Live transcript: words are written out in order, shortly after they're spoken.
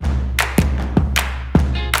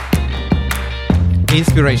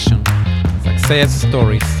Inspiration, success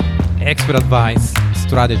stories, expert advice,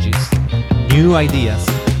 strategies, new ideas,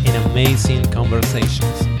 and amazing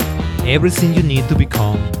conversations. Everything you need to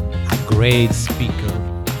become a great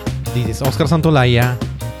speaker. This is Oscar Santolaya,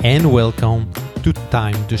 and welcome to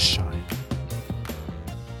Time to Shine.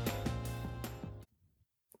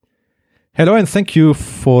 Hello, and thank you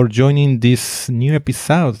for joining this new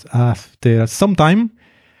episode. After some time,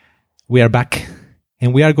 we are back,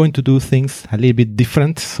 and we are going to do things a little bit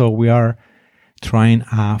different. So we are trying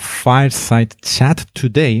a fireside chat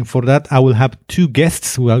today. For that, I will have two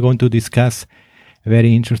guests who are going to discuss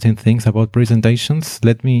very interesting things about presentations.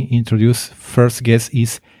 Let me introduce. First guest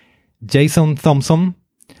is Jason Thompson.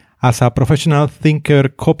 As a professional thinker,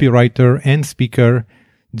 copywriter, and speaker,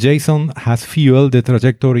 Jason has fueled the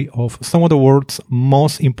trajectory of some of the world's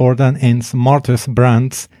most important and smartest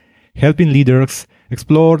brands, helping leaders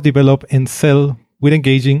explore, develop, and sell with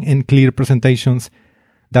engaging and clear presentations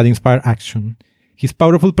that inspire action. His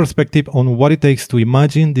powerful perspective on what it takes to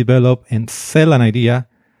imagine, develop, and sell an idea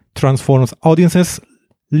transforms audiences,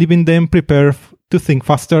 leaving them prepared to think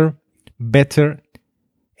faster, better,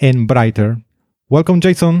 and brighter. Welcome,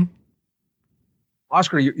 Jason.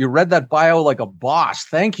 Oscar, you read that bio like a boss.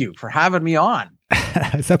 Thank you for having me on.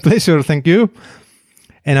 It's a pleasure. Thank you.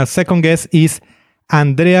 And our second guest is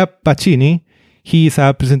Andrea Pacini. He is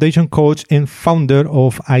a presentation coach and founder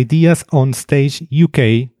of Ideas on Stage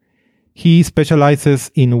UK. He specializes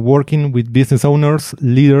in working with business owners,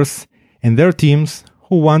 leaders, and their teams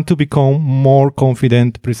who want to become more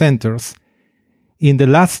confident presenters. In the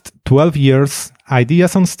last 12 years,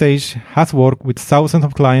 Ideas on Stage has worked with thousands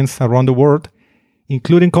of clients around the world,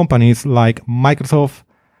 including companies like Microsoft,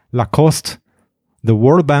 Lacoste, the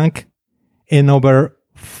World Bank, and over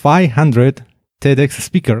 500 TEDx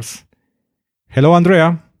speakers. Hello,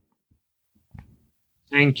 Andrea.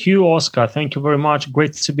 Thank you, Oscar. Thank you very much.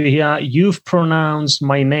 Great to be here. You've pronounced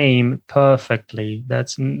my name perfectly.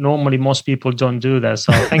 That's normally most people don't do that.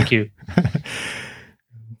 So thank you.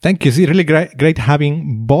 Thank you. It's really great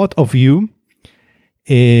having both of you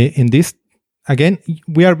in this. Again,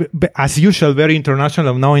 we are, as usual, very international.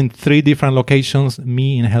 I'm now in 3 different locations.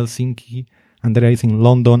 Me in Helsinki, Andrea is in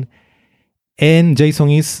London, and Jason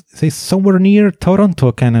is somewhere near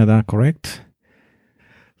Toronto, Canada, correct?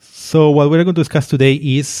 So what we're going to discuss today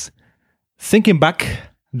is thinking back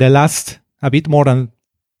the last a bit more than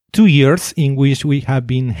 2 years in which we have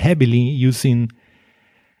been heavily using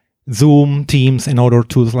Zoom, Teams, and other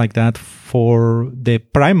tools like that for the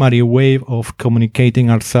primary way of communicating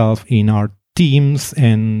ourselves in our teams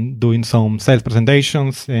and doing some sales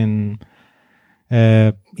presentations and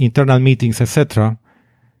internal meetings, etc.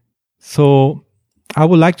 So I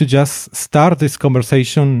would like to just start this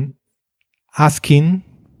conversation asking,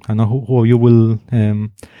 I know who you will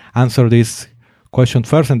answer this question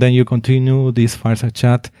first, and then you continue this fireside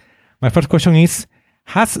chat. My first question is,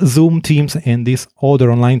 has Zoom, Teams, and these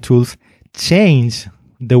other online tools changed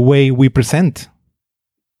the way we present?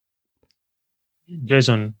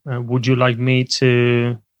 Jason, would you like me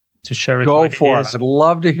to share it? Go for it. I'd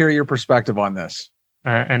love to hear your perspective on this.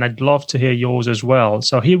 And I'd love to hear yours as well.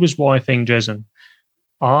 So here is what I think, Jason.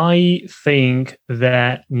 I think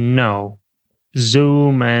that no,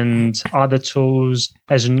 Zoom and other tools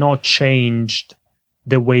has not changed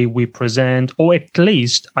the way we present, or at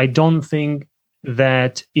least I don't think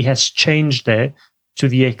that it has changed it to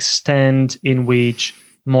the extent in which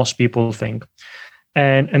most people think.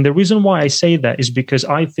 And the reason why I say that is because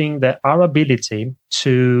I think that our ability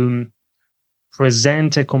to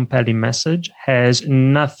present a compelling message has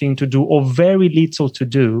nothing to do, or very little to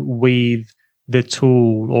do, with the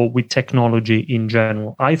tool or with technology in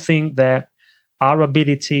general. I think that our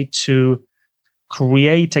ability to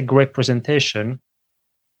create a great presentation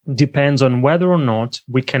depends on whether or not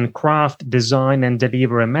we can craft, design, and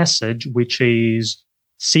deliver a message which is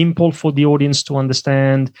simple for the audience to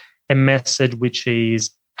understand, a message which is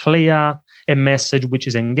clear, a message which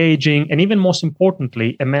is engaging, and even most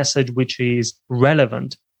importantly, a message which is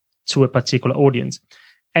relevant to a particular audience.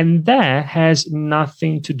 And that has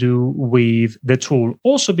nothing to do with the tool.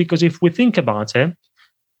 Also, because if we think about it,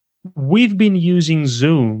 we've been using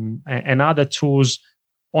Zoom and other tools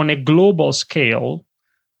on a global scale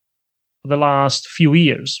for the last few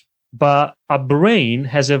years, but our brain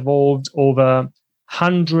has evolved over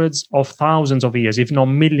hundreds of thousands of years, if not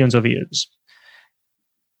millions of years.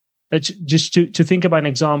 Just to think about an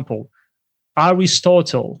example,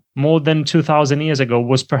 Aristotle, more than 2,000 years ago,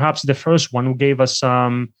 was perhaps the first one who gave us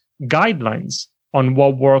some guidelines on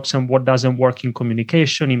what works and what doesn't work in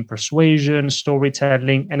communication, in persuasion,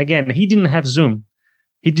 storytelling. And again, he didn't have Zoom.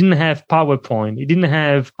 He didn't have PowerPoint. He didn't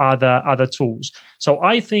have other tools. So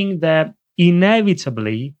I think that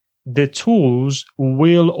inevitably the tools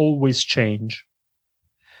will always change.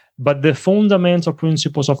 But the fundamental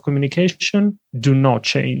principles of communication do not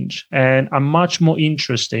change. And I'm much more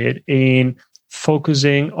interested in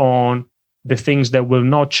focusing on the things that will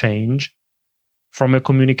not change from a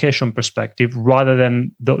communication perspective, rather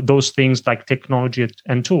than those things like technology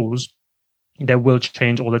and tools that will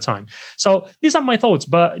change all the time. So these are my thoughts.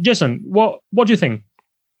 But Jason, what do you think?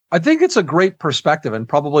 I think it's a great perspective, and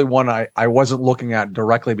probably one I wasn't looking at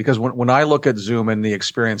directly, because when I look at Zoom and the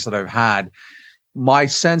experience that I've had, my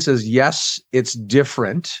sense is, yes, it's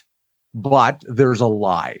different, but there's a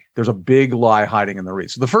lie. There's a big lie hiding in the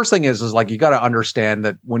read. So the first thing is like, you got to understand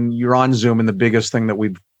that when you're on Zoom, and the biggest thing that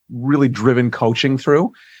we've really driven coaching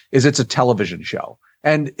through is it's a television show,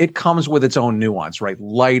 and it comes with its own nuance, right?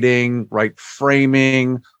 Lighting, right?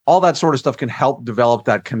 Framing, all that sort of stuff can help develop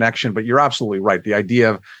that connection. But you're absolutely right. The idea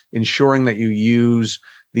of ensuring that you use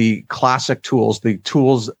the classic tools, the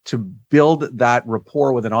tools to build that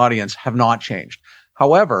rapport with an audience, have not changed.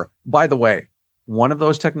 However, by the way, one of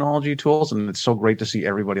those technology tools, and it's so great to see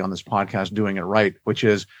everybody on this podcast doing it right, which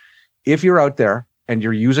is if you're out there and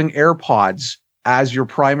you're using AirPods as your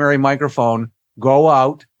primary microphone, go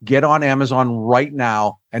out, get on Amazon right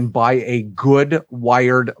now and buy a good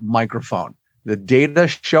wired microphone. The data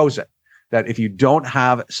shows it, that if you don't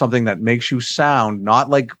have something that makes you sound, not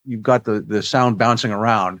like you've got the sound bouncing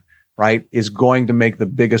around, right, is going to make the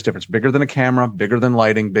biggest difference. Bigger than a camera, bigger than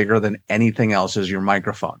lighting, bigger than anything else is your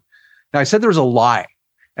microphone. Now, I said there was a lie,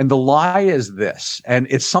 and the lie is this, and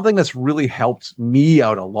it's something that's really helped me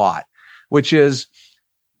out a lot, which is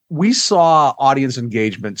we saw audience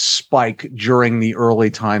engagement spike during the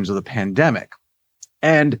early times of the pandemic.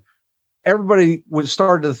 And everybody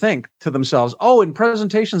started to think to themselves, oh, in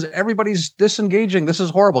presentations, everybody's disengaging. This is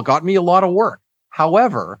horrible. Got me a lot of work.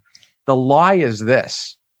 However, the lie is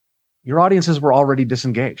this: your audiences were already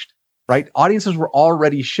disengaged, right? Audiences were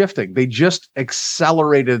already shifting. They just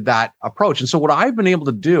accelerated that approach. And so what I've been able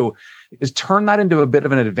to do is turn that into a bit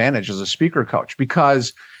of an advantage as a speaker coach,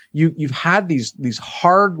 because you've had these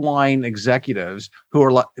hardline executives who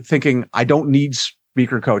are thinking, I don't need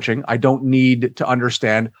speaker coaching. I don't need to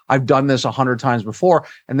understand. I've done this 100 times before,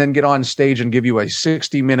 and then get on stage and give you a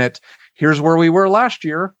 60-minute, here's where we were last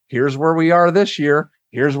year. Here's where we are this year.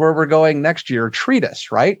 Here's where we're going next year.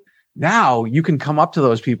 Treatise, right? Now you can come up to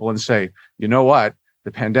those people and say, you know what?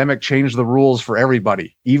 The pandemic changed the rules for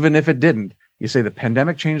everybody. Even if it didn't, you say the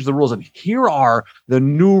pandemic changed the rules, and here are the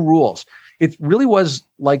new rules. It really was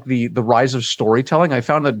like the rise of storytelling. I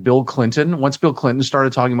found that once Bill Clinton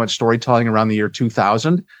started talking about storytelling around the year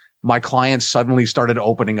 2000, my clients suddenly started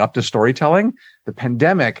opening up to storytelling. The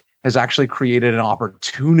pandemic has actually created an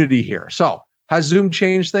opportunity here. So has Zoom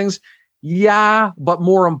changed things? Yeah, but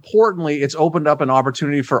more importantly, it's opened up an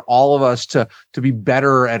opportunity for all of us to be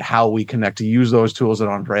better at how we connect, to use those tools that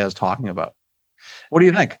Andrea is talking about. What do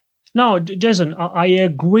you think? No, Jason, I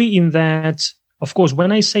agree in that. Of course,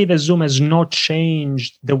 when I say that Zoom has not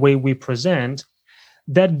changed the way we present,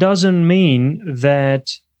 that doesn't mean that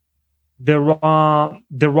there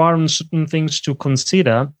aren't certain things to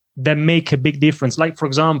consider that make a big difference. Like, for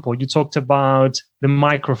example, you talked about the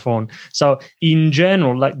microphone. So in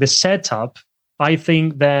general, like the setup, I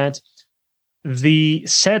think that the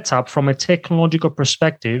setup from a technological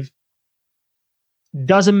perspective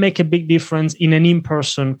doesn't make a big difference in an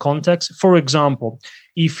in-person context. For example,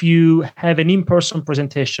 if you have an in-person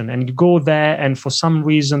presentation and you go there and for some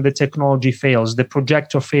reason the technology fails, the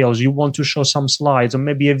projector fails, you want to show some slides, or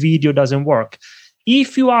maybe a video doesn't work.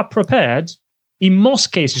 If you are prepared, in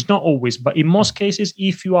most cases, not always, but in most cases,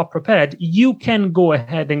 if you are prepared, you can go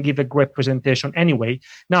ahead and give a great presentation anyway.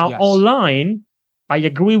 Now, yes. Online, I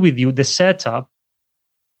agree with you, the setup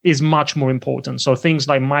is much more important. So things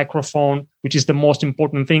like microphone, which is the most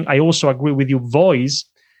important thing. I also agree with you. Voice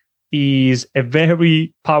is a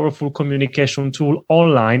very powerful communication tool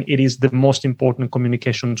online. It is the most important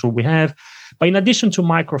communication tool we have. But in addition to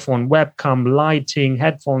microphone, webcam, lighting,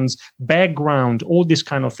 headphones, background, all these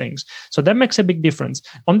kind of things. So that makes a big difference.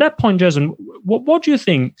 On that point, Jason, what do you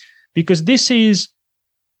think? Because this is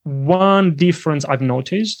one difference I've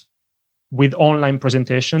noticed with online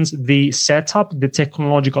presentations, the setup, the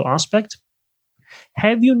technological aspect.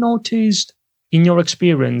 Have you noticed in your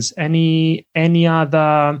experience any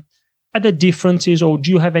other differences, or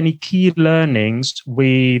do you have any key learnings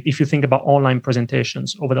if you think about online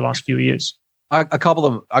presentations over the last few years? A couple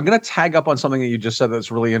of them. I'm going to tag up on something that you just said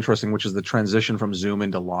that's really interesting, which is the transition from Zoom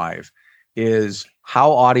into live, is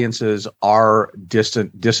how audiences are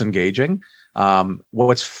disengaging.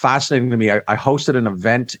 What's fascinating to me, I hosted an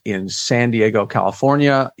event in San Diego,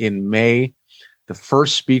 California in May. The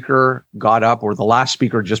first speaker got up, or the last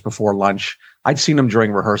speaker just before lunch. I'd seen him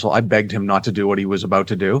during rehearsal. I begged him not to do what he was about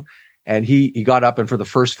to do. And he got up, and for the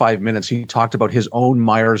first 5 minutes, he talked about his own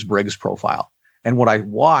Myers-Briggs profile. And what I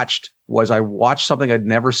watched something I'd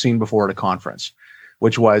never seen before at a conference,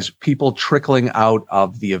 which was people trickling out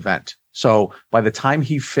of the event. So by the time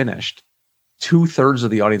he finished, 2/3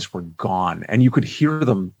 of the audience were gone, and you could hear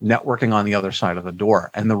them networking on the other side of the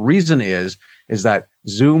door. And the reason is that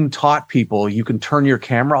Zoom taught people you can turn your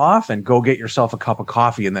camera off and go get yourself a cup of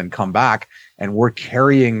coffee and then come back. And we're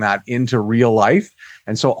carrying that into real life.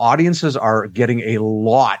 And so audiences are getting a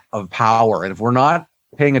lot of power. And if we're not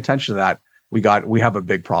paying attention to that, we have a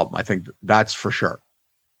big problem. I think that's for sure.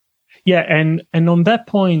 Yeah, and on that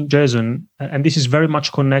point, Jason, and this is very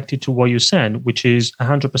much connected to what you said, which is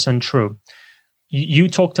 100% true. You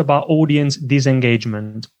talked about audience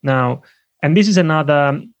disengagement. Now, and this is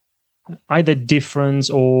another either difference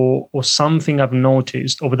or something I've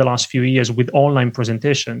noticed over the last few years with online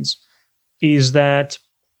presentations, is that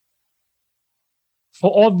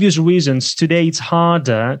for obvious reasons, today it's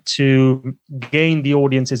harder to gain the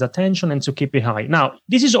audience's attention and to keep it high. Now,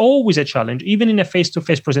 this is always a challenge. Even in a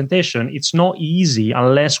face-to-face presentation, it's not easy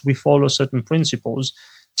unless we follow certain principles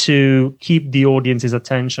to keep the audience's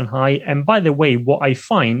attention high. And by the way, what I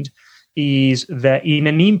find is that in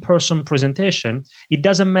an in-person presentation, it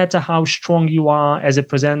doesn't matter how strong you are as a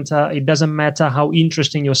presenter, it doesn't matter how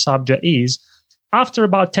interesting your subject is. After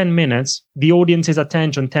about 10 minutes, the audience's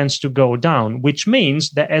attention tends to go down, which means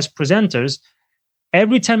that as presenters,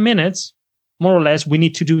 every 10 minutes, more or less, we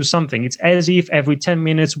need to do something. It's as if every 10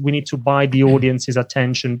 minutes, we need to buy the audience's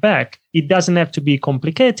attention back. It doesn't have to be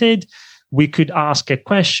complicated. We could ask a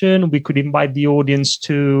question. We could invite the audience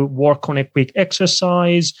to work on a quick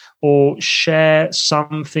exercise or share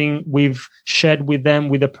something we've shared with them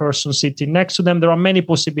with the person sitting next to them. There are many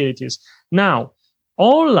possibilities. Now,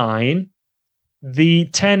 online, the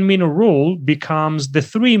 10-minute rule becomes the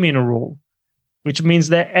 3-minute rule, which means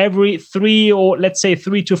that every 3 or let's say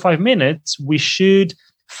 3 to 5 minutes, we should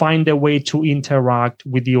find a way to interact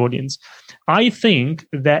with the audience. I think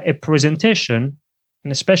that a presentation,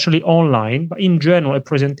 and especially online, but in general, a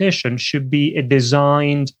presentation should be a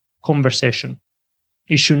designed conversation.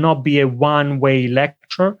 It should not be a one-way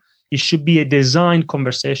lecture. It should be a designed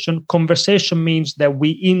conversation. Conversation means that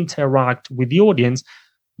we interact with the audience,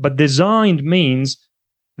 but designed means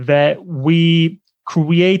that we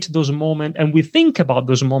create those moments and we think about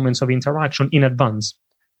those moments of interaction in advance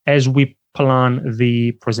as we plan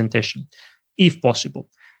the presentation, if possible.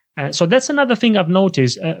 So that's another thing I've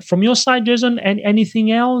noticed. From your side, Jason,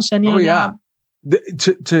 anything else? Yeah.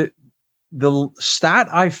 The stat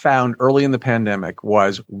I found early in the pandemic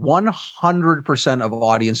was 100% of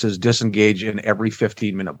audiences disengage in every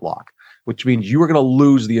 15-minute block, which means you are going to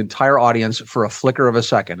lose the entire audience for a flicker of a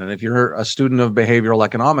second. And if you're a student of behavioral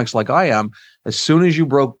economics like I am, as soon as you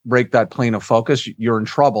break that plane of focus, you're in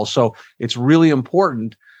trouble. So it's really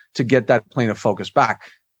important to get that plane of focus back.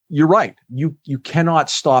 You're right. You cannot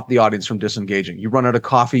stop the audience from disengaging. You run out of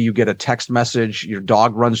coffee, you get a text message, your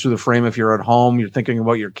dog runs through the frame if you're at home, you're thinking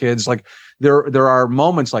about your kids. Like there are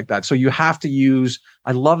moments like that. So you have to use,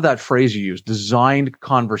 I love that phrase you use, designed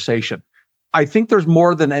conversation. I think there's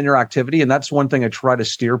more than interactivity. And that's one thing I try to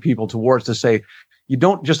steer people towards, to say, you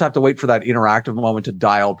don't just have to wait for that interactive moment to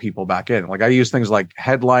dial people back in. Like I use things like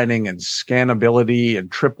headlining and scannability and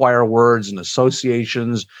tripwire words and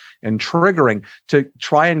associations and triggering to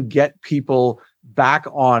try and get people back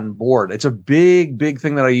on board. It's a big, big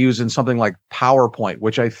thing that I use in something like PowerPoint,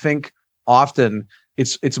 which I think often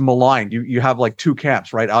it's maligned. You have like two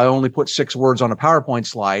camps, right? I only put 6 words on a PowerPoint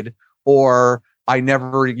slide, or I'm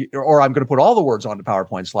going to put all the words on the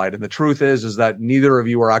PowerPoint slide. And the truth is that neither of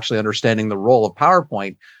you are actually understanding the role of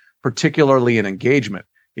PowerPoint, particularly in engagement.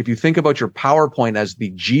 If you think about your PowerPoint as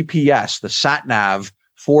the GPS, the sat nav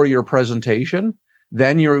for your presentation,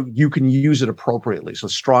 then you can use it appropriately. So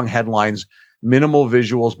strong headlines, minimal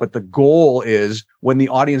visuals, but the goal is when the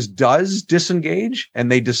audience does disengage and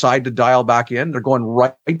they decide to dial back in, they're going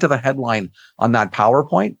right to the headline on that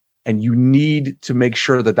PowerPoint. And you need to make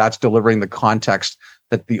sure that that's delivering the context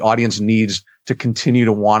that the audience needs to continue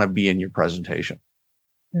to want to be in your presentation.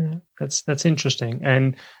 Yeah, that's interesting.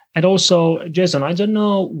 And also, Jason, I don't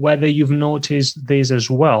know whether you've noticed this as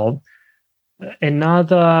well.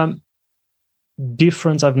 Another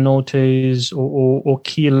difference I've noticed or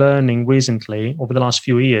key learning recently over the last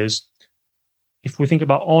few years, if we think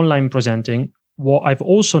about online presenting, what I've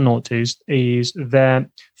also noticed is that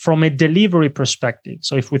from a delivery perspective,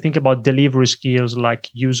 so if we think about delivery skills like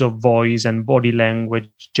use of voice and body language,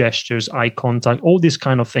 gestures, eye contact, all these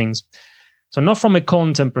kind of things. So not from a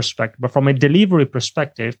content perspective, but from a delivery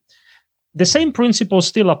perspective, the same principles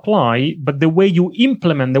still apply, but the way you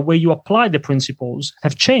implement, the way you apply the principles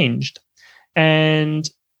have changed. And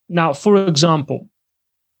now, for example,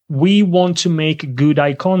 we want to make good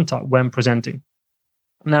eye contact when presenting.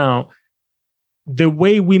 Now, the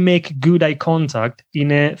way we make good eye contact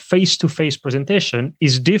in a face-to-face presentation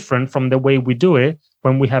is different from the way we do it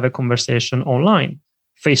when we have a conversation online.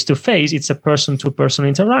 Face-to-face, it's a person-to-person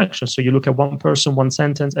interaction. So you look at one person, one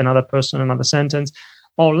sentence, another person, another sentence.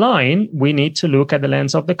 Online, we need to look at the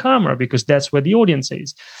lens of the camera because that's where the audience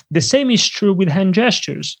is. The same is true with hand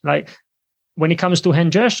gestures. Like when it comes to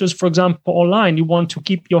hand gestures, for example, online, you want to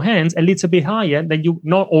keep your hands a little bit higher than you,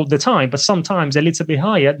 not all the time, but sometimes a little bit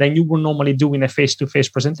higher than you would normally do in a face-to-face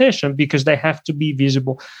presentation because they have to be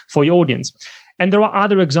visible for your audience. And there are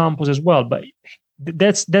other examples as well, but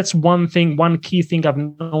that's one thing, one key thing I've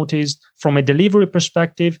noticed from a delivery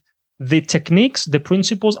perspective. The techniques, the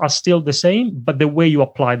principles are still the same, but the way you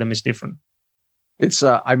apply them is different. It's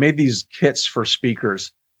I made these kits for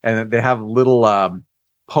speakers, and they have little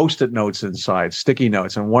Post-it notes inside, sticky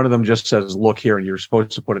notes, and one of them just says, "Look here," and you're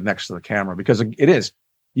supposed to put it next to the camera because it is.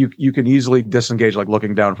 You can easily disengage, like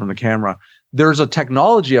looking down from the camera. There's a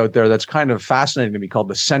technology out there that's kind of fascinating to me called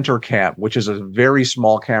the Center Cam, which is a very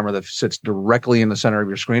small camera that sits directly in the center of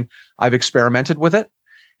your screen. I've experimented with it,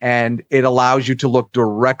 and it allows you to look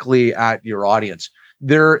directly at your audience.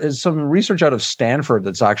 There is some research out of Stanford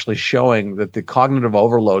that's actually showing that the cognitive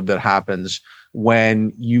overload that happens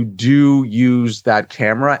when you do use that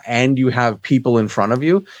camera and you have people in front of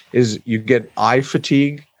you is you get eye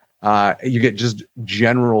fatigue. You get just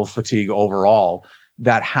general fatigue overall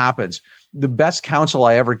that happens. The best counsel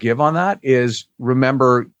I ever give on that is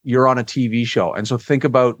remember you're on a TV show. And so think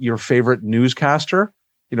about your favorite newscaster.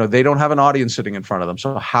 You know, they don't have an audience sitting in front of them.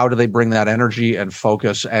 So how do they bring that energy and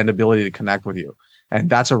focus and ability to connect with you? And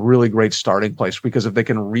that's a really great starting place because if they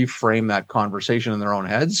can reframe that conversation in their own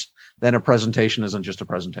heads, then a presentation isn't just a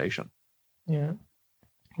presentation. Yeah,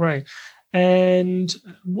 right. And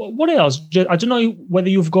what else? I don't know whether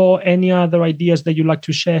you've got any other ideas that you'd like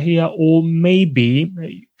to share here, or maybe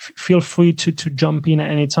feel free to jump in at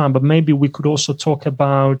any time, but maybe we could also talk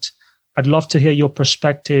about, I'd love to hear your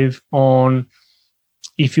perspective on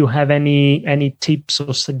if you have any tips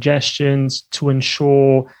or suggestions to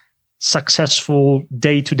ensure successful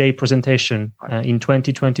day-to-day presentation in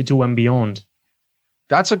 2022 and beyond.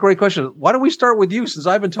 That's a great question. Why don't we start with you since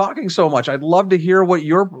I've been talking so much? I'd love to hear what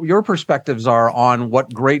your perspectives are on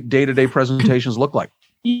what great day-to-day presentations look like.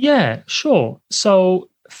 Yeah, sure. So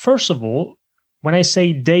first of all, when I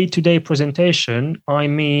say day-to-day presentation, I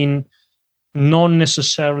mean not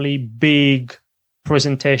necessarily big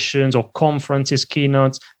presentations or conferences,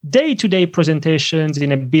 keynotes, day-to-day presentations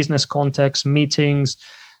in a business context, meetings.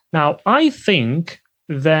 Now, I think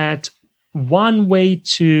that one way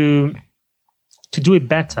to do it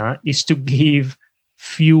better is to give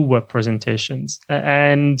fewer presentations.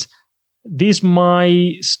 And this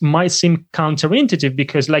might seem counterintuitive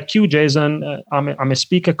because like you, Jason, I'm a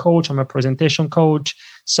speaker coach, I'm a presentation coach.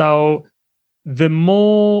 So the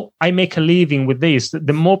more I make a living with this,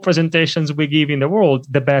 the more presentations we give in the world,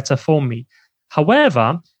 the better for me.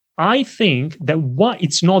 However, I think that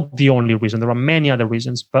it's not the only reason. There are many other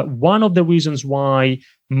reasons, but one of the reasons why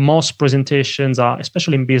most presentations are,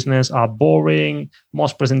 especially in business, are boring,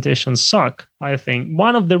 most presentations suck, I think.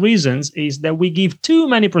 One of the reasons is that we give too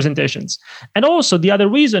many presentations. And also the other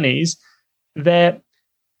reason is that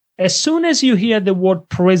as soon as you hear the word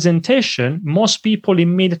presentation, most people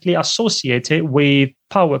immediately associate it with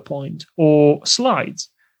PowerPoint or slides.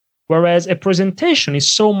 Whereas a presentation is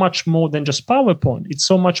so much more than just PowerPoint. It's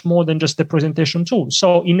so much more than just a presentation tool.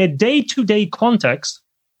 So in a day-to-day context,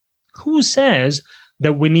 who says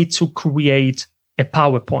that we need to create a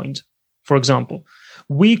PowerPoint, for example?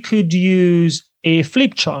 We could use a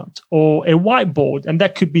flip chart or a whiteboard, and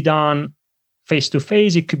that could be done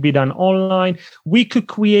face-to-face. It could be done online. We could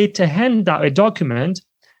create a handout, a document,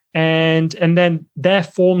 and then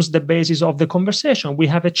that forms the basis of the conversation. We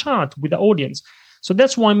have a chart with the audience. So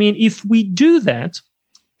that's why I mean, if we do that,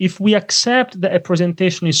 if we accept that a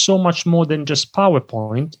presentation is so much more than just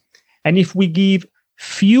PowerPoint, and if we give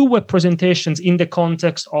fewer presentations in the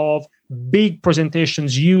context of big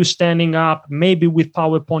presentations, you standing up, maybe with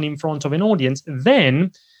PowerPoint in front of an audience,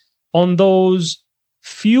 then on those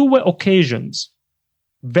fewer occasions,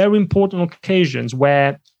 very important occasions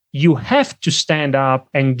where you have to stand up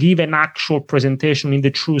and give an actual presentation in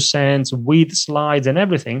the true sense with slides and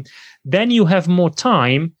everything, then you have more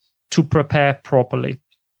time to prepare properly.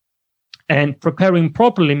 And preparing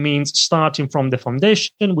properly means starting from the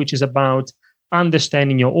foundation, which is about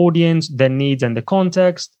understanding your audience, their needs and the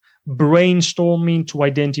context, brainstorming to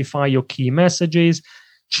identify your key messages,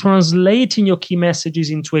 translating your key messages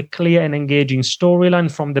into a clear and engaging storyline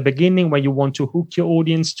from the beginning where you want to hook your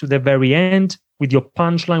audience to the very end with your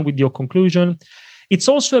punchline, with your conclusion. It's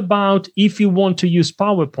also about, if you want to use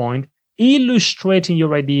PowerPoint, illustrating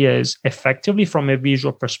your ideas effectively from a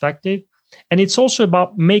visual perspective. And it's also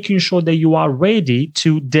about making sure that you are ready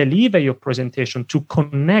to deliver your presentation, to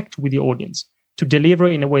connect with the audience, to deliver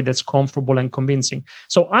in a way that's comfortable and convincing.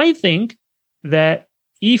 So I think that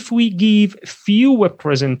if we give fewer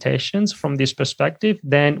presentations from this perspective,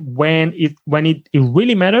 then when it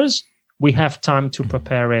really matters, we have time to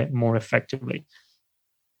prepare it more effectively.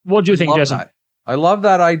 What do you think, Jason? I love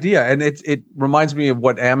that idea. And it reminds me of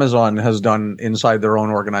what Amazon has done inside their own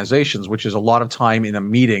organizations, which is a lot of time in a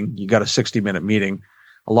meeting. You got a 60-minute meeting.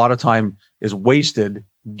 A lot of time is wasted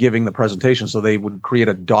giving the presentation. So they would create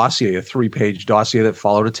a dossier, a 3-page dossier that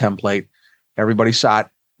followed a template. Everybody sat,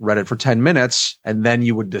 read it for 10 minutes, and then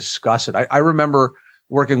you would discuss it. I remember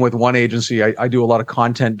working with one agency. I do a lot of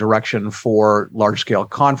content direction for large-scale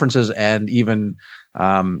conferences and even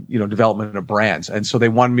development of brands. And so they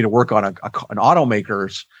wanted me to work on an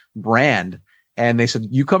automaker's brand. And they said,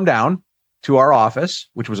 you come down to our office,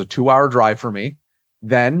 which was a 2-hour drive for me,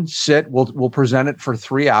 then sit, we'll present it for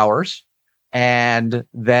 3 hours, and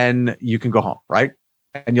then you can go home, right?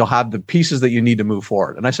 And you'll have the pieces that you need to move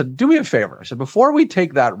forward. And I said, do me a favor. I said, before we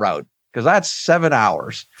take that route, because that's 7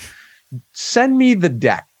 hours, send me the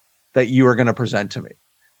deck that you are going to present to me.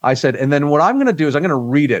 I said, and then what I'm going to do is I'm going to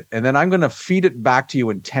read it, and then I'm going to feed it back to you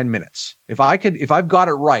in 10 minutes. If I've got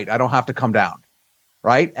it right, I don't have to come down,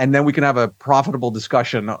 right? And then we can have a profitable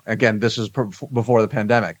discussion. Again, this is before the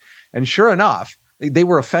pandemic. And sure enough, they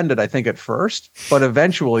were offended, I think, at first, but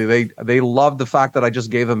eventually they loved the fact that I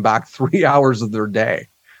just gave them back 3 hours of their day,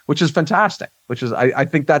 which is fantastic. Which is, I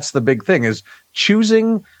think that's the big thing, is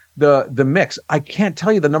choosing the mix. I can't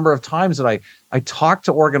tell you the number of times that I talk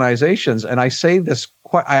to organizations and I say this,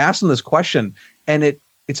 I ask them this question, and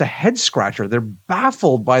it's a head scratcher. They're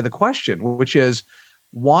baffled by the question, which is,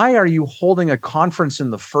 why are you holding a conference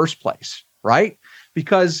in the first place? Right?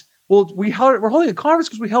 Because, well, we're holding a conference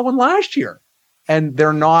because we held one last year. And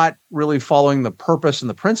they're not really following the purpose and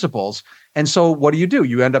the principles. And so what do?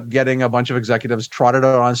 You end up getting a bunch of executives trotted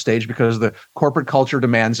out on stage because the corporate culture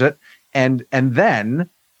demands it. And then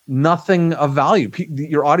nothing of value.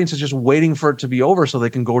 Your audience is just waiting for it to be over so they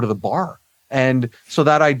can go to the bar. And so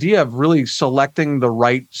that idea of really selecting the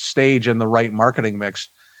right stage and the right marketing mix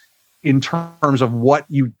in terms of what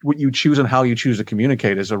you choose and how you choose to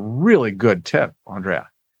communicate is a really good tip, Andrea.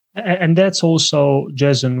 And that's also,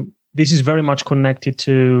 Jason, this is very much connected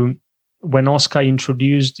to when Oscar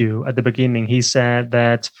introduced you at the beginning. He said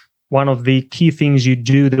that one of the key things you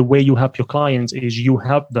do, the way you help your clients, is you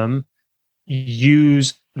help them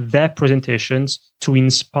use their presentations to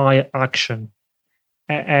inspire action.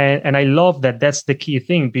 And I love that. That's the key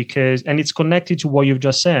thing, because, and it's connected to what you've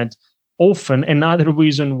just said. Often, another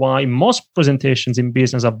reason why most presentations in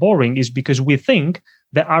business are boring is because we think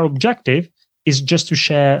that our objective is just to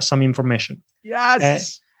share some information.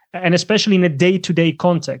 Yes. And especially in a day-to-day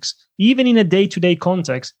context. Even in a day-to-day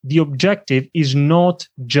context, the objective is not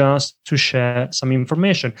just to share some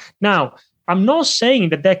information. Now, I'm not saying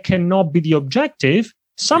that cannot be the objective.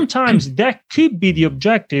 Sometimes that could be the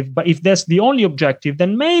objective, but if that's the only objective,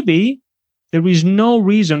 then maybe there is no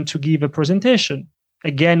reason to give a presentation.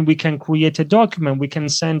 Again, we can create a document, we can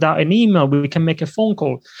send out an email, we can make a phone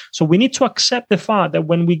call. So we need to accept the fact that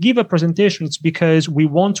when we give a presentation, it's because we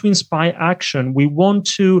want to inspire action. We want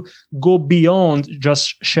to go beyond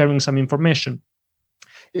just sharing some information.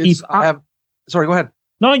 Sorry, go ahead.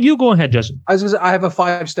 No, you go ahead, Jason. I have a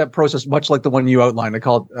 5-step process, much like the one you outlined. I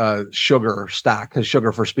call it sugar stack, because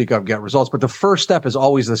sugar for speak up, get results. But the first step is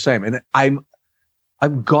always the same. And I'm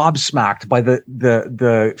gobsmacked by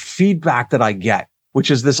the feedback that I get,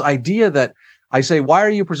 which is this idea that I say, why are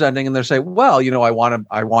you presenting? And they say, well, I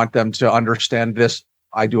want them to understand this.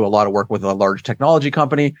 I do a lot of work with a large technology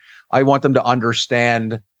company. I want them to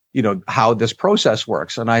understand, how this process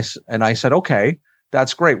works. And I said, okay,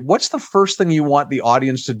 that's great. What's the first thing you want the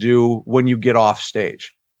audience to do when you get off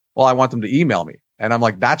stage? Well, I want them to email me. And I'm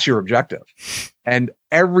like, that's your objective. And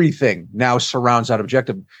everything now surrounds that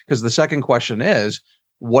objective, because the second question is,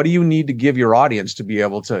 what do you need to give your audience to be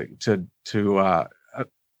able to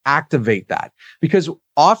activate that? Because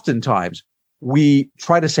oftentimes we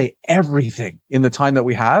try to say everything in the time that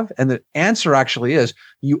we have. And the answer actually is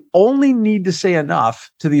you only need to say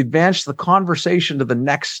enough to advance the conversation to the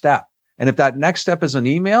next step. And if that next step is an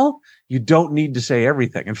email, you don't need to say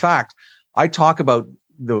everything. In fact, I talk about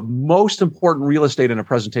the most important real estate in a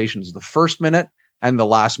presentation is the first minute and the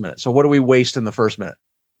last minute. So what do we waste in the first minute?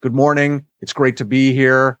 Good morning. It's great to be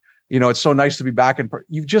here. It's so nice to be back.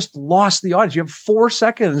 You've just lost the audience. You have 4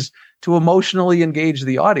 seconds to emotionally engage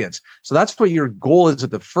the audience. So that's what your goal is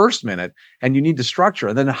at the first minute. And you need to structure.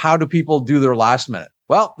 And then how do people do their last minute?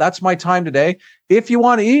 Well, that's my time today. If you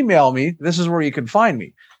want to email me, this is where you can find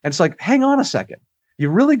me. And it's like, hang on a second. You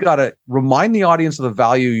really got to remind the audience of the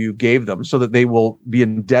value you gave them so that they will be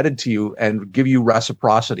indebted to you and give you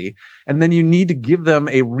reciprocity. And then you need to give them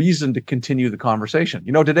a reason to continue the conversation.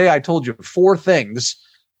 Today I told you 4 things.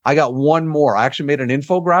 I got 1 more. I actually made an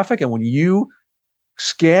infographic. And when you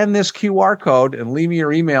scan this QR code and leave me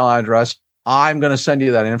your email address, I'm going to send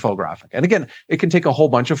you that infographic. And again, it can take a whole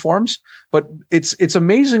bunch of forms, but it's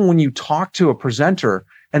amazing when you talk to a presenter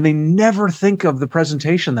and they never think of the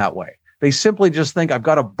presentation that way. They simply just think, I've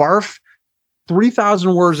got to barf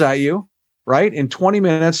 3,000 words at you, right, in 20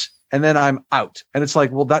 minutes, and then I'm out. And it's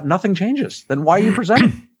like, well, that nothing changes. Then why are you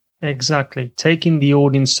presenting? Exactly. Taking the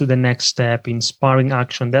audience to the next step, inspiring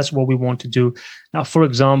action. That's what we want to do. Now, for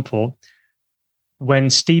example,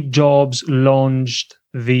 when Steve Jobs launched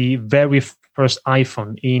the very first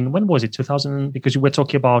iPhone when was it? 2000? Because we were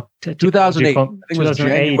talking about 2008. I think it was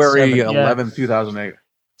January 11th, 2008.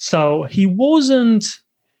 So he wasn't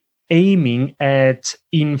aiming at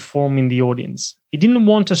informing the audience. He didn't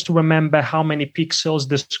want us to remember how many pixels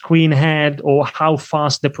the screen had or how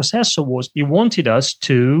fast the processor was. He wanted us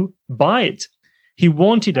to buy it. He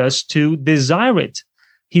wanted us to desire it.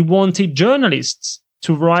 He wanted journalists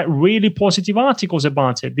to write really positive articles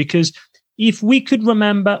about it, because if we could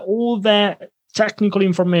remember all that technical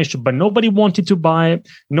information, but nobody wanted to buy it,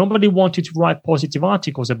 nobody wanted to write positive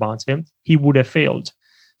articles about it, he would have failed.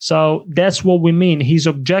 So that's what we mean. His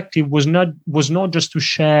objective was not just to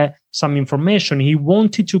share some information. He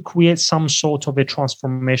wanted to create some sort of a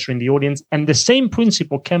transformation in the audience. And the same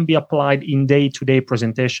principle can be applied in day-to-day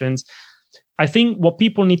presentations. I think what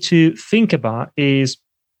people need to think about is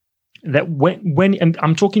that when and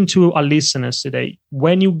I'm talking to our listeners today,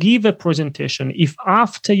 when you give a presentation, if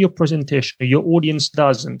after your presentation, your audience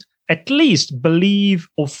doesn't at least believe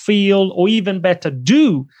or feel, or even better,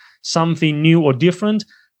 do something new or different,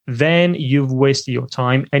 then you've wasted your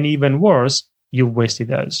time. And even worse, you've wasted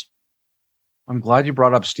theirs. I'm glad you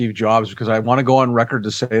brought up Steve Jobs, because I want to go on record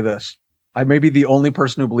to say this. I may be the only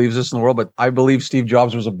person who believes this in the world, but I believe Steve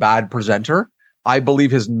Jobs was a bad presenter. I believe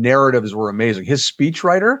his narratives were amazing. His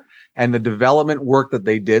speechwriter and the development work that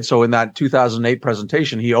they did. So in that 2008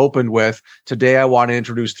 presentation, he opened with, today I want to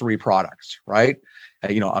introduce 3 products, right?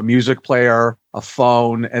 A music player, a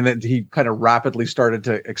phone, and then he kind of rapidly started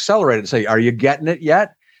to accelerate and say, are you getting it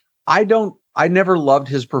yet? I never loved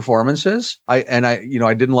his performances. I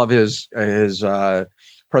didn't love his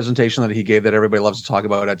presentation that he gave that everybody loves to talk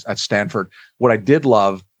about at Stanford. What I did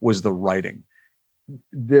love was the writing.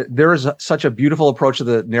 There is such a beautiful approach to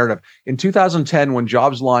the narrative. In 2010, when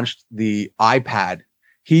Jobs launched the iPad,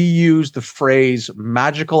 he used the phrase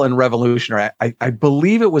magical and revolutionary. I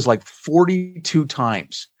believe it was like 42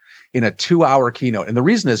 times in a 2-hour keynote. And the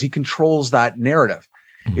reason is he controls that narrative.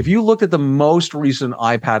 If you looked at the most recent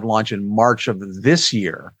iPad launch in March of this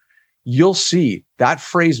year, you'll see that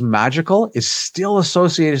phrase magical is still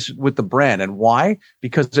associated with the brand. And why?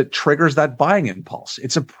 Because it triggers that buying impulse.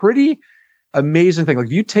 It's a pretty amazing thing. Like,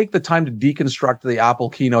 if you take the time to deconstruct the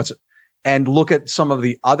Apple keynotes and look at some of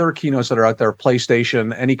the other keynotes that are out there,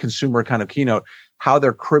 PlayStation, any consumer kind of keynote, how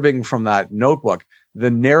they're cribbing from that notebook,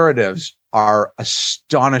 the narratives are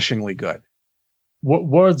astonishingly good.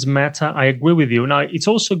 Words matter. I agree with you. Now, it's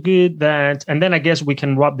also good that, and then I guess we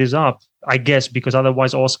can wrap this up, because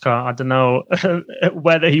otherwise, Oscar, I don't know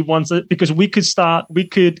whether he wants it, because we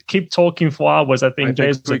could keep talking for hours, I think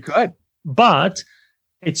we could. But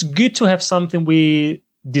it's good to have something we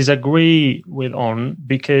disagree with on,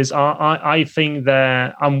 because I think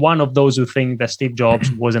that I'm one of those who think that Steve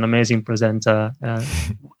Jobs was an amazing presenter.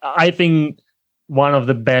 I think one of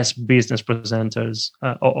the best business presenters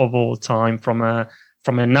of all time from a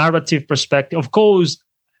narrative perspective. Of course,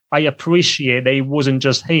 I appreciate that it wasn't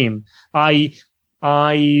just him. I've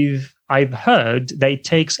heard that it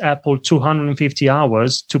takes Apple 250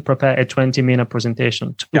 hours to prepare a 20-minute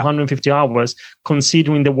presentation. 250 hours,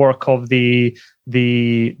 considering the work of the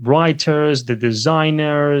writers, the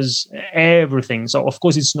designers, everything. So of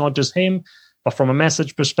course, it's not just him. But from a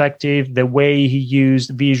message perspective, the way he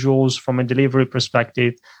used visuals from a delivery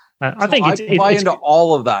perspective, I think I buy into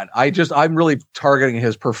all of that. I'm really targeting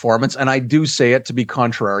his performance, and I do say it to be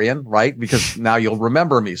contrarian, right? Because now you'll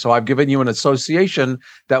remember me. So I've given you an association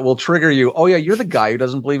that will trigger you. Oh yeah, you're the guy who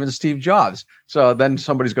doesn't believe in Steve Jobs. So then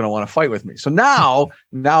somebody's going to want to fight with me. So now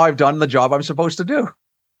I've done the job I'm supposed to do.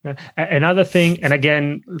 Another thing, and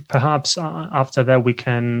again, perhaps after that we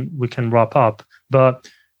can wrap up. But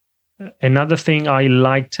another thing I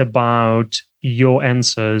liked about your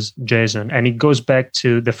answers, Jason, and it goes back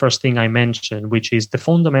to the first thing I mentioned, which is the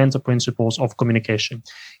fundamental principles of communication.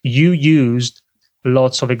 You used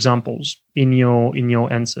lots of examples in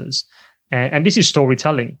your answers, and this is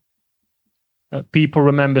storytelling. People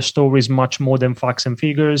remember stories much more than facts and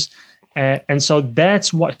figures, and so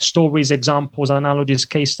that's what stories, examples, analogies,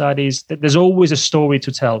 case studies. There's always a story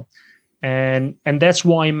to tell, and that's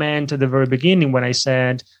what I meant at the very beginning when I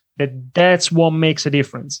said that's what makes a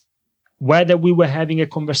difference. Whether we were having a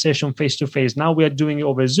conversation face to face, now we are doing it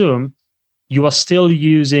over Zoom, you are still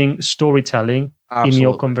using storytelling in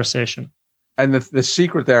your conversation. And the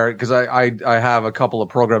secret there, because I have a couple of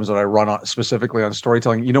programs that I run specifically on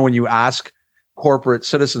storytelling. You know, when you ask corporate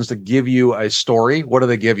citizens to give you a story, what do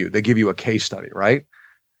they give you? They give you a case study, right?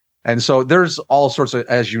 And so there's all sorts of,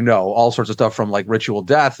 as you know, all sorts of stuff from like ritual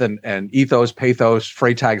death and ethos, pathos,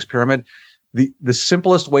 Freytag's pyramid. The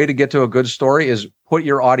simplest way to get to a good story is put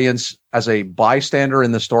your audience as a bystander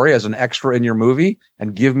in the story, as an extra in your movie,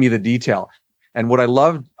 and give me the detail. And what I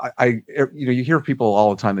love, you hear people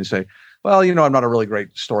all the time, they say, well, I'm not a really great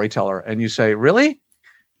storyteller. And you say, really?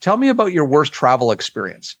 Tell me about your worst travel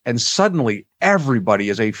experience. And suddenly everybody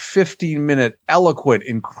is a 15-minute, eloquent,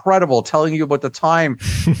 incredible, telling you about the time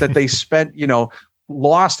that they spent,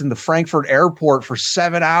 lost in the Frankfurt airport for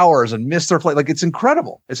 7 hours and missed their flight. Like, it's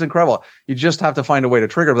incredible. It's incredible. You just have to find a way to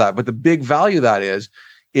trigger that. But the big value that is,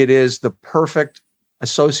 it is the perfect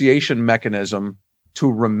association mechanism to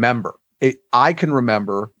remember. I can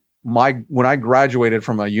remember when I graduated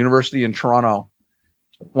from a university in Toronto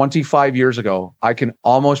 25 years ago, I can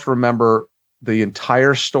almost remember the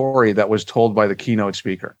entire story that was told by the keynote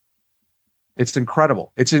speaker. It's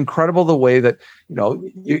incredible. It's incredible the way that,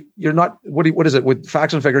 you're not, what is it with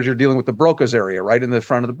facts and figures? You're dealing with the Broca's area, right in the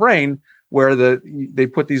front of the brain, where they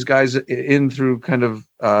put these guys in through kind of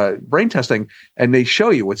brain testing, and they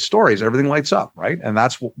show you with stories, everything lights up, right? And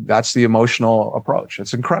that's the emotional approach.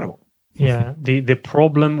 It's incredible. Yeah. The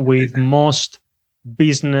problem with most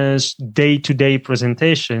business day-to-day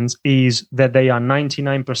presentations is that they are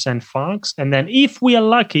 99% facts, and then if we are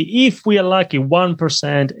lucky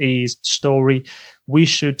 1% is story. We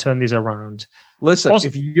should turn this around. Listen,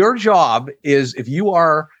 if your job is, if you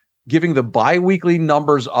are giving the bi-weekly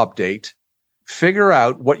numbers update, figure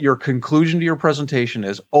out what your conclusion to your presentation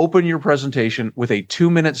is, open your presentation with a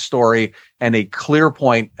 2-minute story and a clear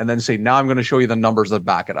point, and then say, now I'm going to show you the numbers that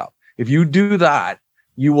back it up. If you do that,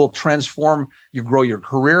 you will transform, you grow your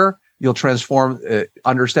career, you'll transform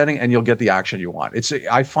understanding, and you'll get the action you want.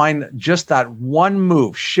 I find just that one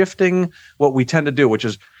move, shifting what we tend to do, which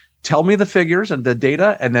is tell me the figures and the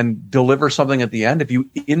data and then deliver something at the end. If you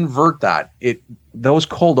invert that, those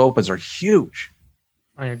cold opens are huge.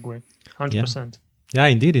 I agree, 100%. Yeah,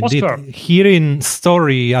 indeed. Oscar. Hearing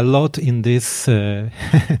story a lot in this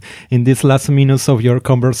in these last minutes of your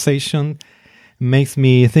conversation makes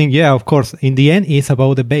me think, yeah, of course, in the end, it's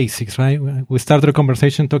about the basics, right? We started a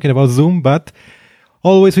conversation talking about Zoom, but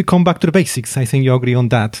always we come back to the basics. I think you agree on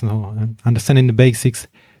that, understanding the basics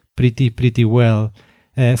pretty well.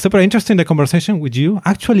 Super interesting, the conversation with you.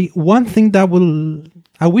 Actually, one thing that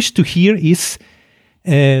I wish to hear is,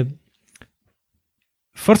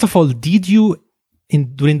 first of all, did you,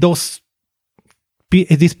 during this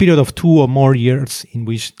period of 2 or more years in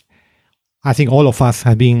which I think all of us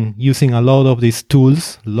have been using a lot of these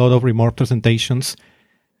tools, a lot of remote presentations.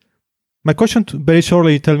 My question, very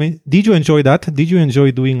shortly, tell me, did you enjoy that? Did you enjoy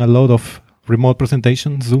doing a lot of remote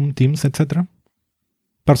presentations, Zoom, Teams, etc.?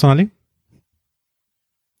 Personally?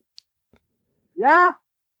 Yeah.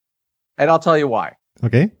 And I'll tell you why.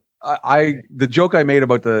 Okay. The joke I made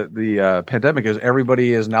about the pandemic is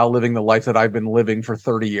everybody is now living the life that I've been living for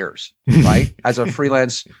 30 years, right? As a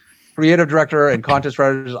freelance creative director and content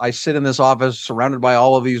strategist, I sit in this office surrounded by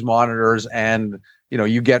all of these monitors, and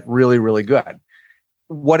you get really, really good.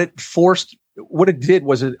 What it did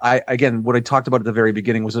was what I talked about at the very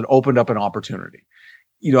beginning was it opened up an opportunity.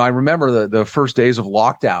 I remember the first days of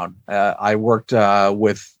lockdown. I worked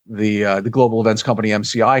with the global events company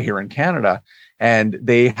MCI here in Canada, and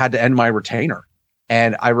they had to end my retainer.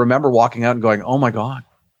 And I remember walking out and going, "Oh my God,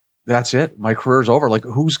 that's it. My career's over. Like,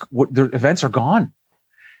 the events are gone."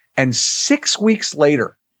 And 6 weeks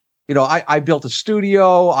later, I built a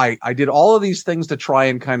studio. I did all of these things to try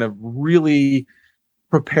and kind of really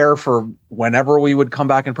prepare for whenever we would come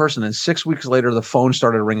back in person. And 6 weeks later, the phone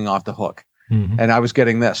started ringing off the hook. Mm-hmm. And I was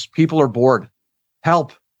getting this. People are bored.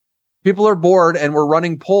 Help. People are bored and we're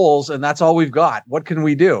running polls and that's all we've got. What can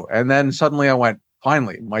we do? And then suddenly I went,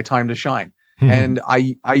 finally, my time to shine. Mm-hmm. And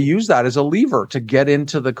I use that as a lever to get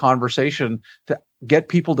into the conversation, to get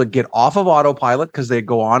people to get off of autopilot, because they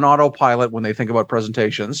go on autopilot when they think about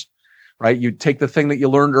presentations, right? You take the thing that you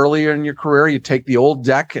learned earlier in your career, you take the old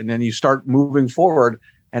deck, and then you start moving forward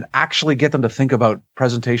and actually get them to think about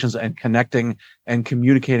presentations and connecting and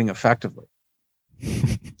communicating effectively.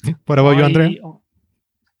 What about you, Andrea?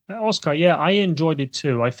 Oscar, yeah, I enjoyed it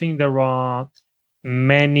too. I think there are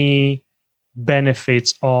many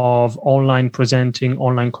benefits of online presenting,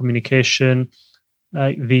 online communication.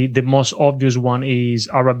 The most obvious one is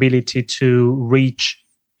our ability to reach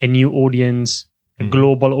a new audience, a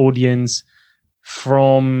global audience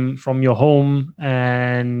from your home,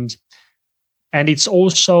 and it's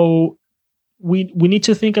also we need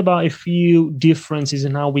to think about a few differences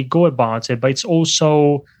in how we go about it, but it's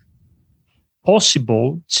also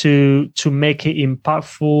possible to make it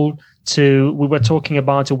impactful. We were talking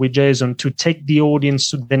about it with Jason, to take the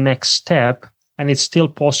audience to the next step, and it's still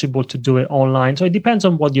possible to do it online. So it depends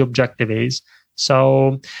on what the objective is.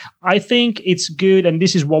 So I think it's good, and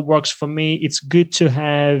this is what works for me. It's good to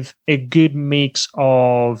have a good mix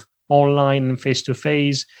of online and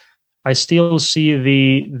face-to-face. I still see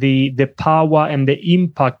the power and the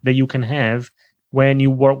impact that you can have when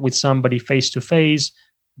you work with somebody face-to-face,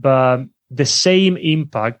 but the same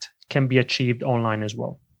impact can be achieved online as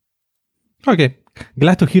well. Okay.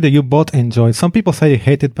 Glad to hear that you both enjoy. Some people say they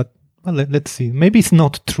hate it, but well, let's see. Maybe it's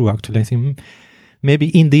not true, actually. I think maybe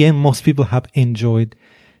in the end, most people have enjoyed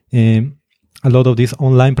a lot of this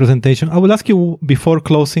online presentation. I will ask you, before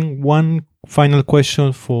closing, one final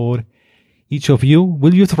question for each of you.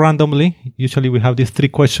 We'll use randomly. Usually we have these 3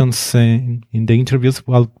 questions in the interviews.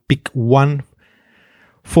 I'll pick one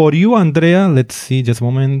for you, Andrea. Let's see, just a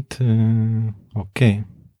moment. Okay.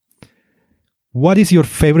 What is your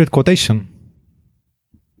favorite quotation?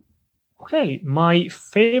 Okay, my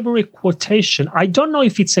favorite quotation. I don't know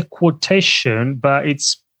if it's a quotation, but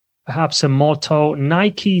it's perhaps a motto.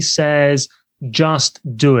 Nike says, "Just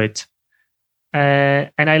do it."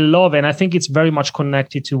 And I love it. And I think it's very much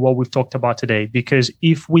connected to what we've talked about today, because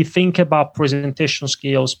if we think about presentation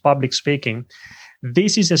skills, public speaking,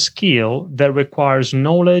 this is a skill that requires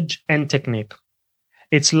knowledge and technique.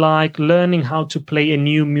 It's like learning how to play a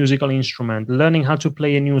new musical instrument, learning how to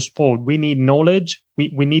play a new sport. We need knowledge.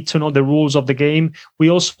 We need to know the rules of the game. We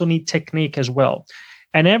also need technique as well.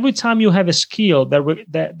 And every time you have a skill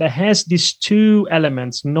that has these 2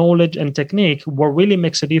 elements, knowledge and technique, what really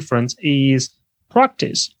makes a difference is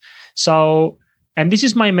practice. So, and this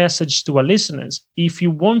is my message to our listeners. If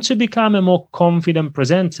you want to become a more confident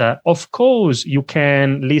presenter, of course, you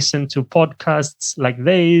can listen to podcasts like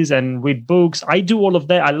this and read books. I do all of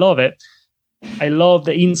that. I love it. I love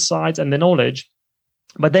the insights and the knowledge.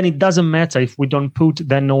 But then it doesn't matter if we don't put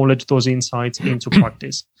that knowledge, those insights into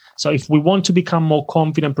practice. So if we want to become more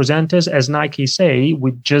confident presenters, as Nike say,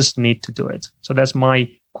 we just need to do it. So that's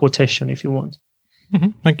my quotation, if you want. Mm-hmm.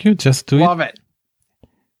 Thank you. Just do it. Love it.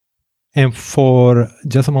 And for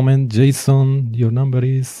just a moment, Jason, your number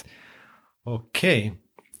is... Okay.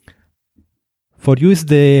 For you is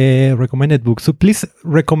the recommended book. So please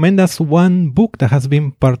recommend us one book that has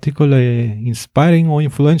been particularly inspiring or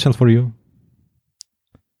influential for you.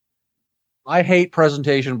 I hate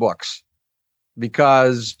presentation books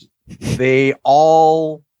because they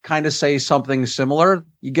all kind of say something similar.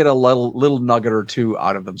 You get a little nugget or 2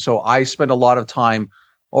 out of them. So I spent a lot of time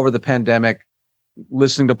over the pandemic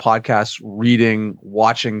listening to podcasts, reading,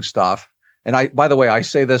 watching stuff. And by the way, I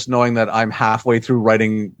say this knowing that I'm halfway through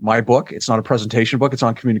writing my book. It's not a presentation book. It's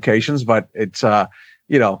on communications, but it's,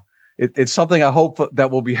 it's something I hope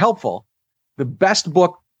that will be helpful. The best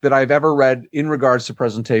book that I've ever read in regards to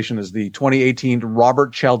presentation is the 2018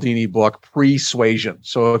 Robert Cialdini book, Persuasion.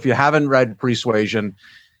 So if you haven't read Persuasion,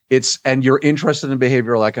 and you're interested in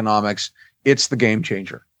behavioral economics, it's the game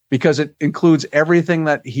changer, because it includes everything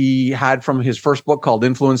that he had from his first book called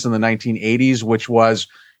Influence in the 1980s, which was,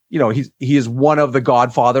 he is one of the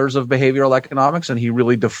godfathers of behavioral economics, and he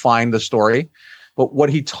really defined the story. But what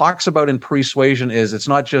he talks about in Persuasion is it's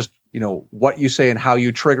not just, what you say and how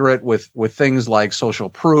you trigger it with things like social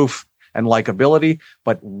proof and likability,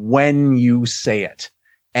 but when you say it.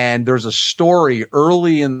 And there's a story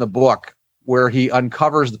early in the book where he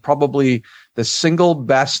uncovers probably the single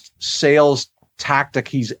best sales tactic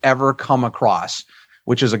he's ever come across,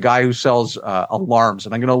 which is a guy who sells alarms.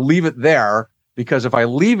 And I'm going to leave it there because if I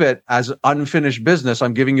leave it as unfinished business,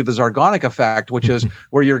 I'm giving you the Zargonic effect, which is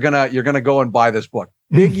where you're gonna go and buy this book.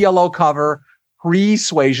 Big yellow cover,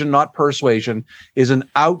 Persuasion, not Persuasion, is an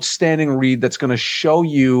outstanding read that's going to show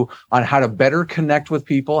you on how to better connect with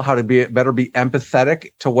people, how to better be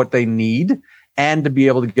empathetic to what they need, and to be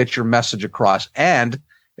able to get your message across. And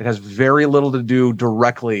it has very little to do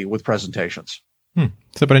directly with presentations.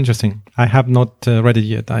 Super interesting. I have not read it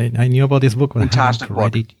yet. I knew about this book, but Fantastic I haven't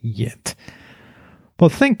read it yet. Well,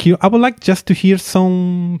 thank you. I would like just to hear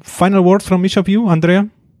some final words from each of you. Andrea?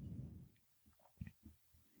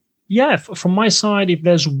 Yeah, from my side, if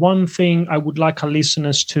there's one thing I would like our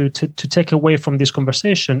listeners to take away from this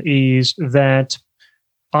conversation is that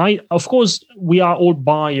of course, we are all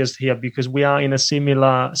biased here because we are in a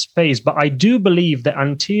similar space, but I do believe that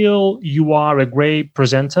until you are a great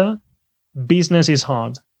presenter, business is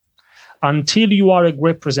hard. Until you are a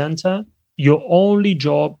great presenter, your only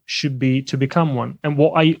job should be to become one. And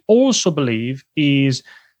what I also believe is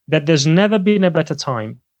that there's never been a better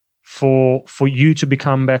time for you to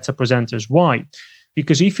become better presenters. Why?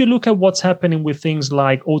 Because if you look at what's happening with things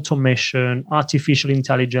like automation, artificial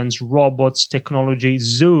intelligence, robots, technology,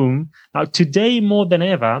 Zoom, now today more than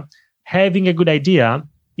ever, having a good idea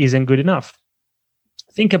isn't good enough.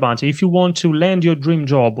 Think about it. If you want to land your dream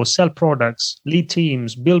job or sell products, lead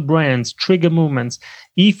teams, build brands, trigger movements,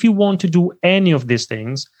 if you want to do any of these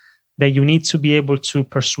things, then you need to be able to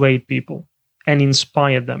persuade people and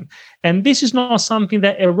inspire them. And this is not something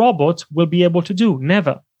that a robot will be able to do.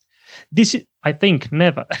 Never. This is, I think,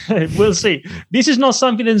 never. We'll see. This is not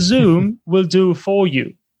something that Zoom will do for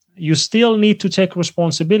you. You still need to take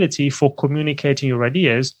responsibility for communicating your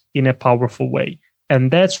ideas in a powerful way.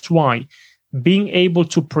 And that's why being able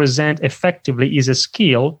to present effectively is a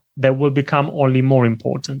skill that will become only more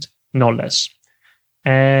important, no less.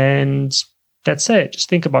 And that's it. Just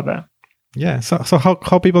think about that. Yeah. So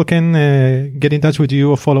how people can get in touch with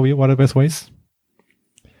you or follow you? What are the best ways?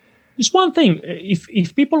 It's one thing.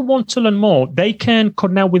 If people want to learn more, they can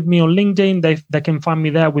connect with me on LinkedIn. They can find me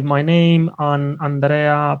there with my name,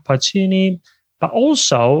 Andrea Pacini. But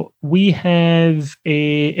also, we have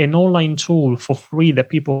an online tool for free that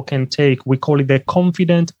people can take. We call it the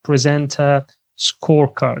Confident Presenter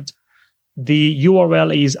Scorecard. The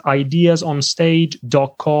URL is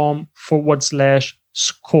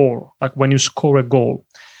ideasonstage.com/score, like when you score a goal.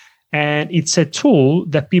 And it's a tool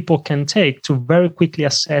that people can take to very quickly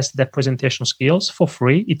assess their presentation skills for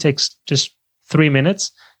free. It takes just 3 minutes.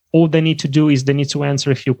 All they need to do is they need to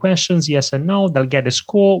answer a few questions, yes and no. They'll get a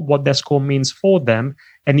score, what their score means for them.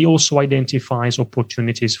 And it also identifies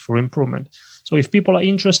opportunities for improvement. So if people are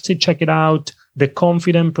interested, check it out. The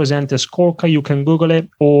Confident Presenter Scorecard, you can Google it,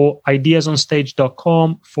 or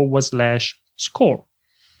ideasonstage.com/score.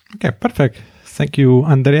 Okay, perfect. Thank you,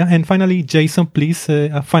 Andrea. And finally, Jason, please,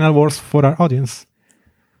 final words for our audience.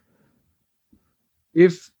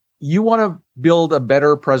 If you want to build a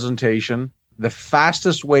better presentation, the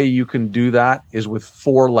fastest way you can do that is with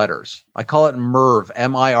 4 letters. I call it MERV,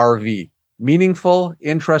 M-I-R-V. Meaningful,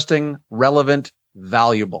 interesting, relevant,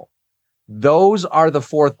 valuable. Those are the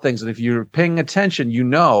 4 things. And if you're paying attention, you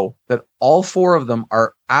know that all 4 of them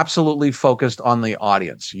are absolutely focused on the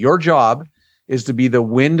audience. Your job is to be the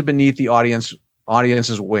wind beneath the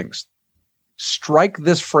audience's wings. Strike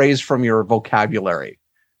this phrase from your vocabulary.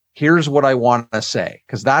 Here's what I want to say,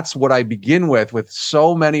 because that's what I begin with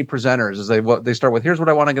so many presenters is they start with, here's what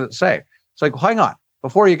I want to say. It's like, hang on,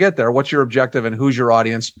 before you get there, what's your objective and who's your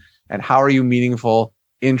audience and how are you meaningful,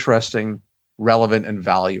 interesting, relevant, and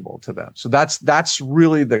valuable to them? So that's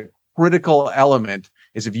really the critical element,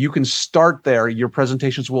 is if you can start there, your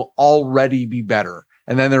presentations will already be better.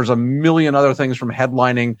 And then there's a million other things from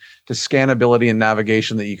headlining to scannability and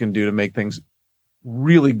navigation that you can do to make things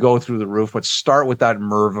really go through the roof. But start with that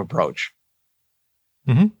MERV approach.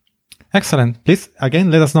 Mm-hmm. Excellent. Please,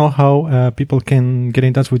 again, let us know how people can get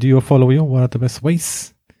in touch with you or follow you. What are the best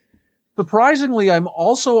ways? Surprisingly, I'm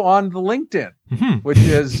also on the LinkedIn, which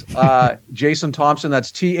is Jason Thompson.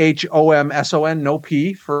 That's THOMSON, no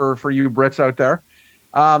P for you Brits out there.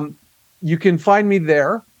 You can find me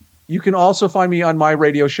there. You can also find me on my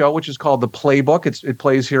radio show, which is called The Playbook. It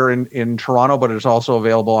plays here in Toronto, but it's also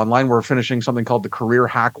available online. We're finishing something called the Career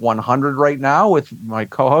Hack 100 right now with my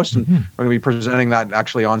co-host, and we're going to be presenting that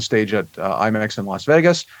actually on stage at IMEX in Las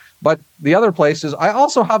Vegas. But the other place is I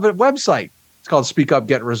also have a website. It's called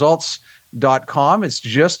speakupgetresults.com. It's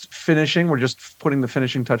just finishing. We're just putting the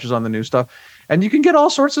finishing touches on the new stuff. And you can get all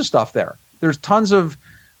sorts of stuff there. There's tons of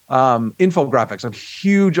infographics. I'm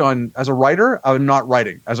huge on, as a writer, I'm not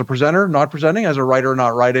writing. As a presenter, not presenting. As a writer,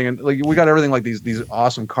 not writing. And like we got everything like these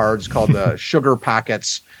awesome cards called the sugar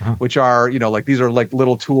packets, which are, you know, like these are like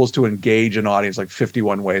little tools to engage an audience, like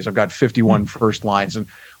 51 ways. I've got 51 first lines, and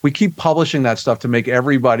we keep publishing that stuff to make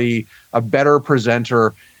everybody a better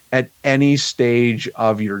presenter at any stage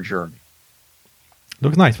of your journey.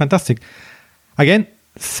 Looks nice. Fantastic. Again,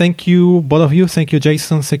 thank you, both of you. Thank you,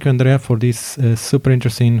 Jason. Thank you, Andrea, for this super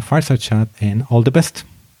interesting fireside chat, and all the best.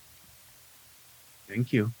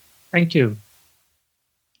 Thank you. Thank you.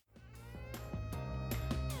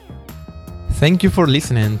 Thank you for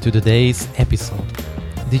listening to today's episode.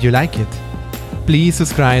 Did you like it? Please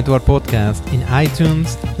subscribe to our podcast in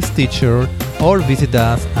iTunes, Stitcher, or visit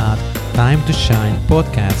us at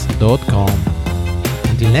timetoshinepodcast.com.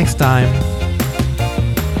 Until next time,